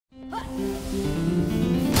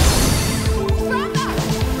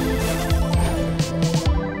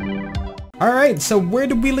Alright, so where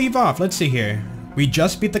did we leave off? Let's see here. We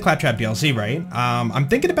just beat the Claptrap DLC, right? I'm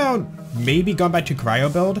thinking about maybe going back to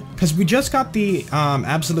Cryo build, because we just got the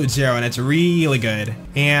Absolute Zero and it's really good.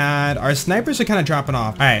 And our snipers are kind of dropping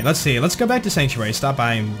off. Alright, let's see. Let's go back to Sanctuary. Stop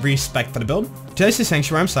by and respect for the build. Did I say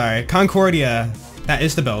Sanctuary? I'm sorry. Concordia. That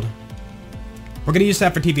is the build. We're going to use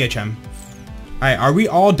that for TVHM. Alright, are we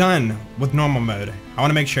all done with normal mode? I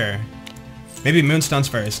want to make sure. Maybe Moonstones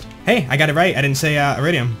first. Hey, I got it right. I didn't say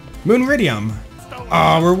Iridium. Moonridium.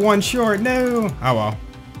 Oh, we're one short. No. Oh, well.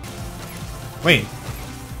 Wait.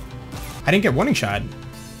 I didn't get warning shot.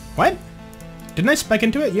 What? Didn't I spec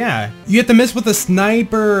into it? Yeah. You have to miss with a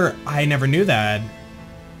sniper. I never knew that.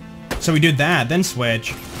 So we do that, then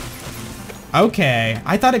switch. Okay.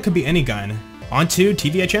 I thought it could be any gun. On to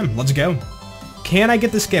TVHM. Let's go. Can I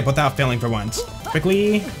get the skip without failing for once?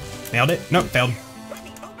 Quickly. Nailed it. Nope, failed.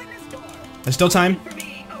 There's still time.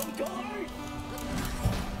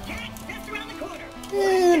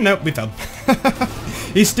 Nope, we failed.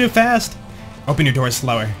 He's too fast. Open your doors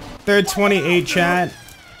slower. Third 28 chat.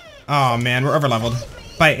 Oh man, we're over leveled.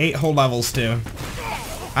 By 8 whole levels too.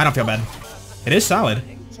 I don't feel bad. It is solid.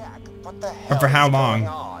 But for how long?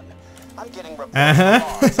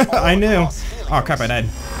 I knew. Oh crap, I died.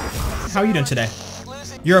 How are you doing today?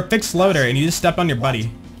 You're a fixed loader and you just stepped on your buddy.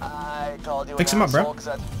 Fix him up, bro.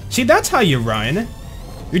 See, that's how you run.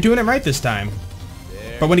 You're doing it right this time.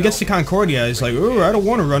 But when he gets to Concordia, he's like, ooh, I don't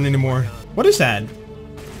want to run anymore. What is that?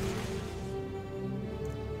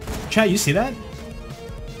 Chat, you see that?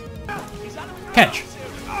 Catch.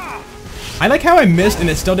 I like how I missed and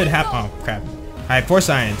it still did happen. Oh, crap. Alright, 4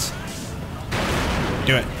 science.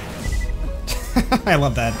 Do it. I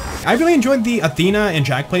love that. I really enjoyed the Athena and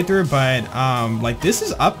Jack playthrough, but, like, this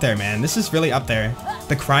is up there, man. This is really up there.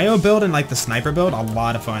 The Cryo build and, like, the Sniper build, a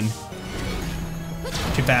lot of fun.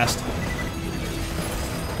 Too fast.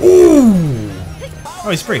 Ooh! Oh,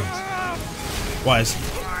 he's free. Was.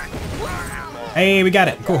 Hey, we got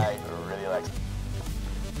it. Cool.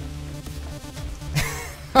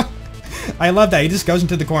 I love that. He just goes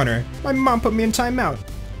into the corner. My mom put me in timeout.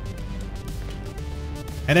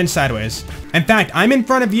 And then sideways. In fact, I'm in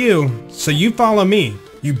front of you, so you follow me.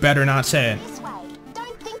 You better not say it.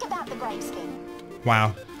 Don't think about the graveskin.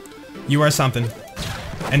 Wow. You are something.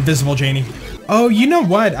 Invisible Janie. Oh, you know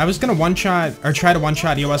what? I was gonna one-shot, or try to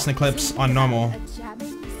one-shot EOS and Eclipse on normal.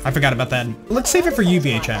 I forgot about that. Let's save it for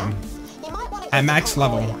UVHM. At max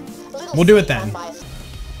level. We'll do it then.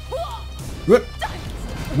 Whoop.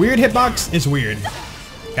 Weird hitbox is weird.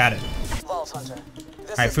 Got it.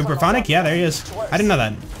 Alright, Fuprophonic? Yeah, there he is. I didn't know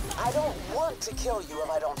that.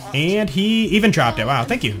 And he even dropped it. Wow,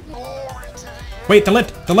 thank you. Wait, the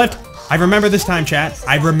lift! The lift! I remember this time, chat.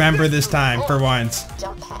 I remember this time, for once.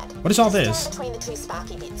 What is all this?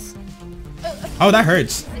 Oh, that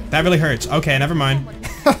hurts. That really hurts. Okay, never mind.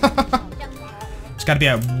 It's gotta be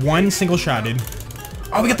a one single shot, dude.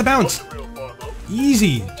 Oh, we got the bounce!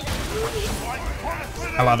 Easy!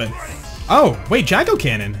 I love it. Oh, wait, Jago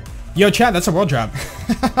Cannon. Yo, chat, that's a world drop.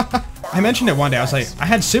 I mentioned it one day. I was like, I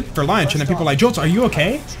had soup for lunch, and then people were like, Jolts, are you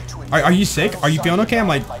okay? Are you sick? Are you feeling okay? I'm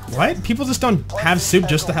like, what? People just don't have soup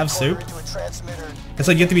just to have soup? It's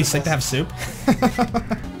like you have to be sick to have soup?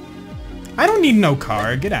 I don't need no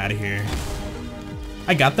car. Get out of here.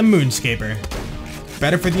 I got the Moonscaper.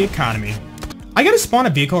 Better for the economy. I gotta spawn a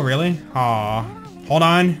vehicle, really? Aw. Hold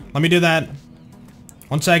on. Let me do that.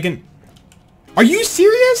 1 second. Are you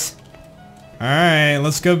serious? Alright,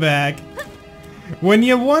 let's go back. When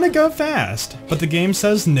you want to go fast, but the game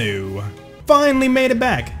says no. Finally made it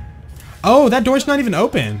back. Oh, that door's not even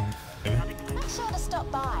open.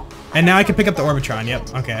 And now I can pick up the Orbitron.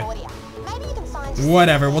 Yep, okay.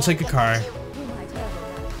 Whatever, we'll take a car.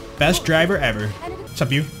 Best driver ever. What's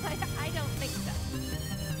up, you?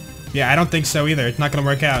 Yeah, I don't think so either. It's not gonna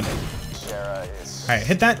work out. Alright,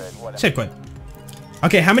 hit that. Save quit.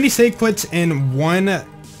 Okay, how many save quits in one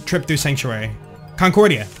trip through Sanctuary?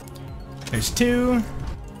 Concordia. There's 2.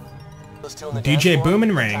 DJ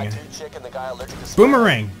Boomerang.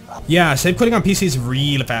 Boomerang. Yeah, save quitting on PC is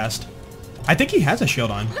really fast. I think he has a shield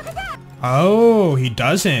on. Oh, he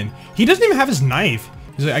doesn't. He doesn't even have his knife.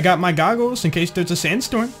 He's like, I got my goggles in case there's a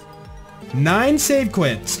sandstorm. 9 save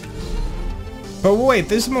quits. But wait,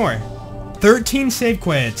 there's more. 13 save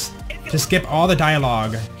quits to skip all the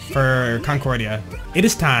dialogue for Concordia. It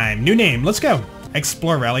is time. New name. Let's go.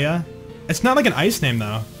 Aurelia. It's not like an ice name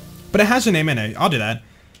though. But it has a name in it. I'll do that.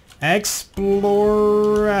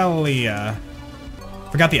 Aurelia.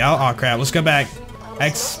 Forgot the L. Oh crap. Let's go back.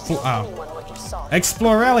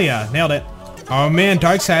 Aurelia. Nailed it. Oh man,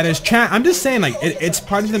 Darksiders. Chat, I'm just saying, like, it's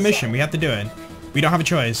part of the mission. We have to do it. We don't have a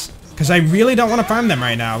choice. Because I really don't want to farm them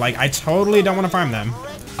right now. Like, I totally don't want to farm them.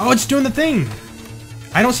 Oh, it's doing the thing.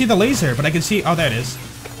 I don't see the laser, but I can see... Oh, there it is.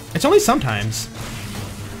 It's only sometimes.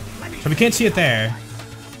 So we can't see it there.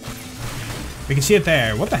 We can see it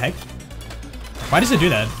there. What the heck? Why does it do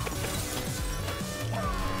that?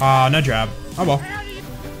 Oh, no drop. Oh, well.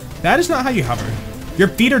 That is not how you hover. Your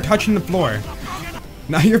feet are touching the floor.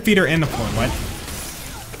 Now your feet are in the floor.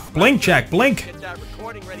 What? Blink, Jack. Blink.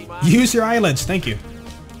 Use your eyelids. Thank you.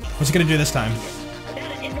 What's it gonna do this time?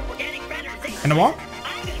 In the wall?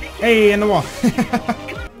 Hey, in the wall.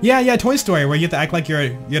 Yeah, Toy Story, where you have to act like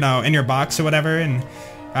you're, you know, in your box or whatever, and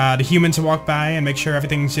the humans walk by and make sure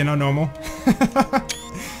everything's, you know, normal.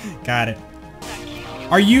 Got it.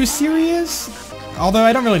 Are you serious? Although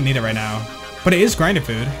I don't really need it right now. But it is grinder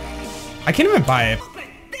food. I can't even buy it.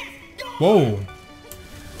 Whoa.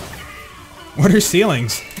 What are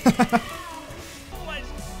ceilings?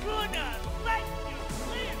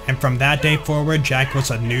 And from that day forward, Jack was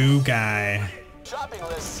a new guy.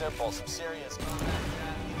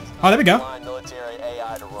 Oh, there we go.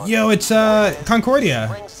 Yo, it's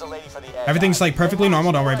Concordia. Everything's like perfectly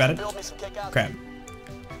normal, don't worry about it. Crap.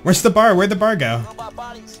 Where's the bar? Where'd the bar go?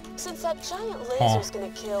 Oh.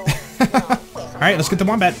 Alright, let's get the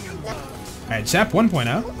wombat. Alright, Zap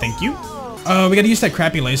 1.0. Thank you. Oh, we gotta use that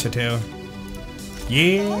crappy laser too.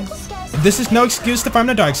 Yeah. This is no excuse to farm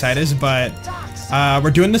the Darksiders, but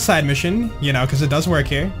we're doing the side mission, you know, because it does work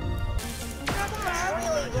here.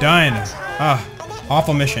 Done. Oh,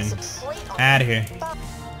 awful mission. Out of here.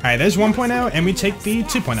 Alright, there's 1.0, and we take the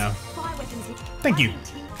 2.0. Thank you.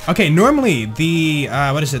 Okay, normally the,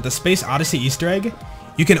 what is it, the Space Odyssey Easter egg,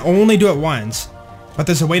 you can only do it once, but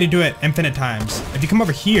there's a way to do it infinite times. If you come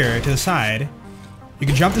over here to the side, you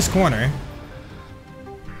can jump this corner,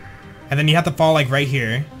 and then you have to fall like right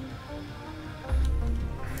here.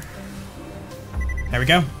 There we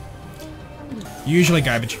go. Usually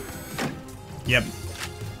garbage. Yep.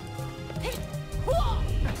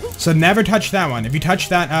 So never touch that one. If you touch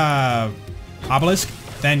that obelisk,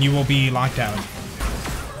 then you will be locked out.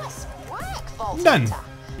 Done.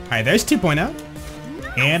 Alright, there's 2.0.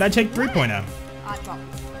 And I take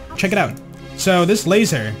 3.0. Check it out. So this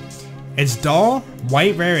laser, it's dull,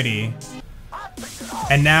 white rarity.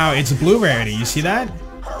 And now it's blue rarity. You see that?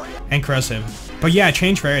 And corrosive. But yeah, I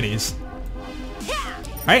changed rarities.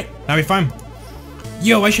 Alright, now we're fine.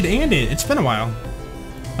 Yo, I should end it. It's been a while.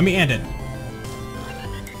 Let me end it.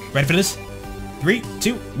 Ready for this? 3,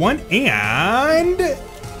 2, 1, and...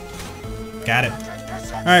 Got it.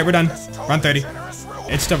 Alright, we're done. We're on 30.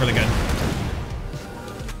 It's still really good.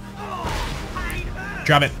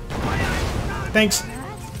 Drop it. Thanks.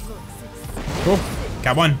 Cool.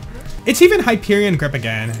 Got one. It's even Hyperion Grip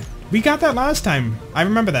again. We got that last time. I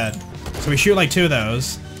remember that. So we shoot like 2 of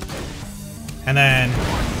those. And then...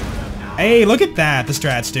 Hey, look at that. The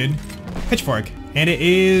strats, dude. Pitchfork. And it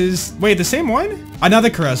is... Wait, the same one?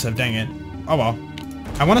 Another corrosive, dang it. Oh well.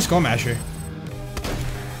 I want a Skull Masher.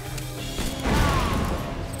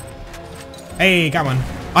 Hey, got one.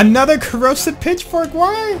 Another corrosive pitchfork,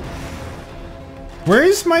 why? Where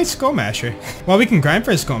is my Skull Masher? Well, we can grind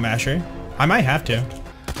for a Skull Masher. I might have to.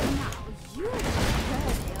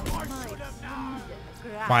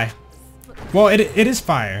 Why? Well, it is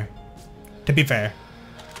fire. To be fair.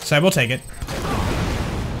 So I will take it.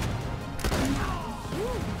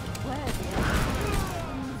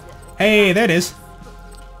 Hey, there it is.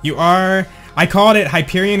 You are... I called it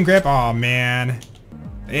Hyperion Grip. Aw, man.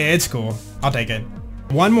 It's cool. I'll take it.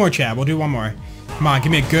 One more, chat. We'll do one more. Come on,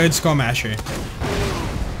 give me a good Skull Masher.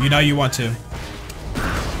 You know you want to.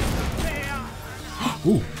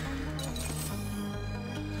 Ooh.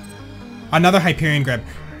 Another Hyperion Grip.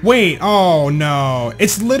 Wait, oh no.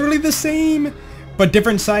 It's literally the same, but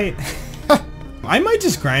different site. I might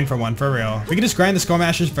just grind for one, for real. We can just grind the Skull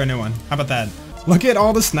Mashers for a new one. How about that? Look at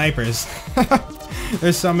all the snipers.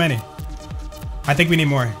 There's so many. I think we need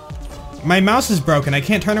more. My mouse is broken. I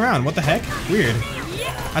can't turn around. What the heck? Weird.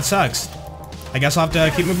 That sucks. I guess I'll have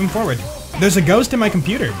to keep moving forward. There's a ghost in my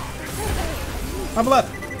computer. Level up.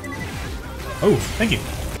 Oh, thank you.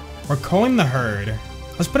 We're calling the herd.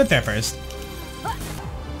 Let's put it there first.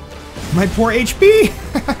 My poor HP!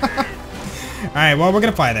 Alright, well, we're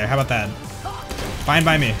gonna fly there. How about that? Fine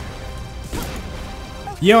by me.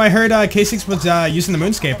 Yo, I heard K6 was using the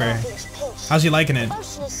Moonscaper. How's he liking it?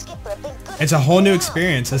 It's a whole new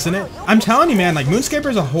experience, isn't it? I'm telling you, man, like, Moonscaper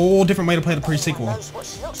is a whole different way to play the pre-sequel.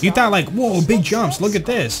 You thought, like, whoa, big jumps, look at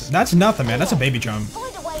this. That's nothing, man. That's a baby jump.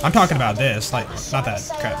 I'm talking about this, like, not that.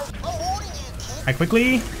 Crap. Alright,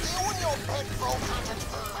 quickly.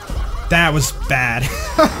 That was bad.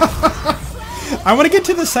 I want to get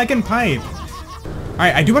to the second pipe.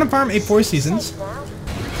 Alright, I do want to farm a 4 seasons.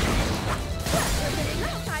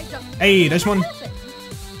 Hey, there's one.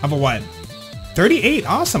 Level what? 38,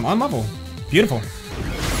 awesome, on level. Beautiful.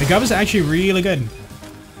 The gov is actually really good.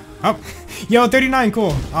 Oh, yo, 39,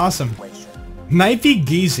 cool, awesome. Knifey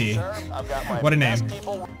Geezy. What a name.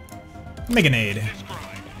 Meganade.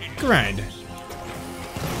 Grind.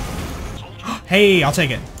 Hey, I'll take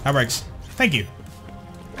it. That works. Thank you.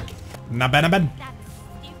 Not bad, not bad.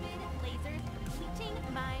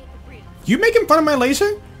 You making fun of my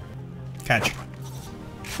laser? Catch.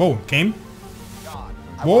 Whoa, game?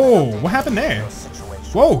 Whoa, what happened there?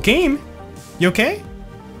 Whoa, game? You okay?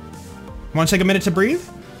 Want to take a minute to breathe?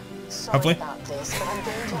 Hopefully.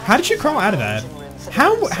 How did you crawl out of that?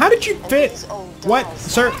 How did you fit? What,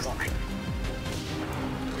 sir?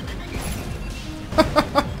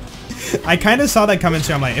 I kind of saw that coming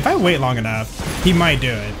too. I'm like, if I wait long enough, he might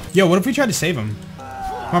do it. Yo, what if we try to save him?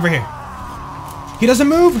 Come over here. He doesn't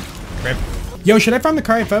move. Rip. Yo, should I farm the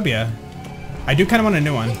cryophobia? I do kind of want a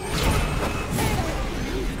new one.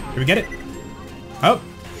 Did we get it? Oh.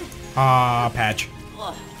 Patch.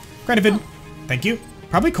 Granted. Thank you.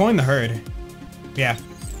 Probably calling the herd. Yeah.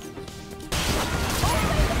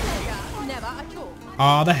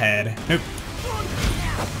 Aw, the head. Nope.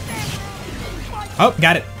 Oh,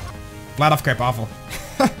 got it. Flat off grip, awful.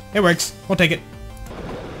 It works. We'll take it.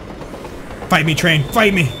 Fight me, train.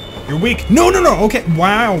 Fight me. You're weak. No, no, no. Okay.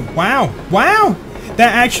 Wow. Wow. Wow.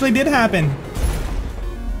 That actually did happen.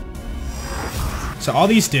 So all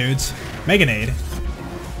these dudes. Meganade.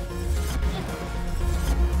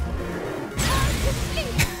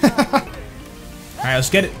 Alright, let's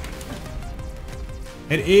get it.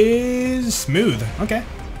 It is smooth. Okay.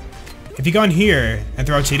 If you go in here and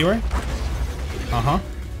throw a T-Door. Uh-huh.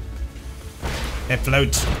 It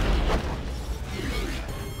floats.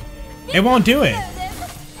 It won't do it.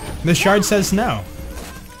 The shard says no.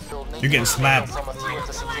 You're getting slapped.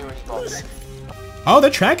 Oh,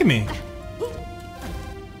 they're tracking me.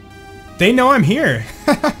 They know I'm here.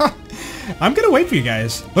 I'm gonna wait for you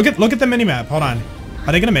guys. Look at the minimap. Hold on.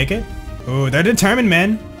 Are they gonna make it? Ooh, they're determined,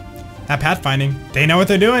 man. That pathfinding. They know what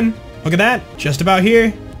they're doing. Look at that. Just about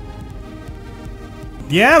here.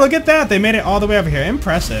 Yeah, look at that. They made it all the way over here.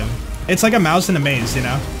 Impressive. It's like a mouse in a maze, you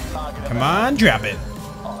know? Come on, drop it.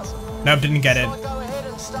 Nope, didn't get it.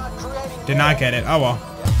 Did not get it. Oh well.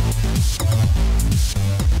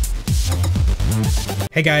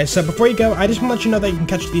 Hey guys, so before you go, I just want to let you know that you can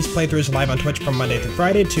catch these playthroughs live on Twitch from Monday through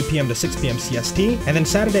Friday, 2 p.m. to 6 p.m. CST, and then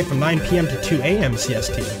Saturday from 9 p.m. to 2 a.m.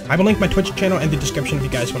 CST. I will link my Twitch channel in the description if you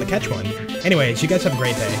guys want to catch one. Anyways, you guys have a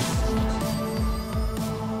great day.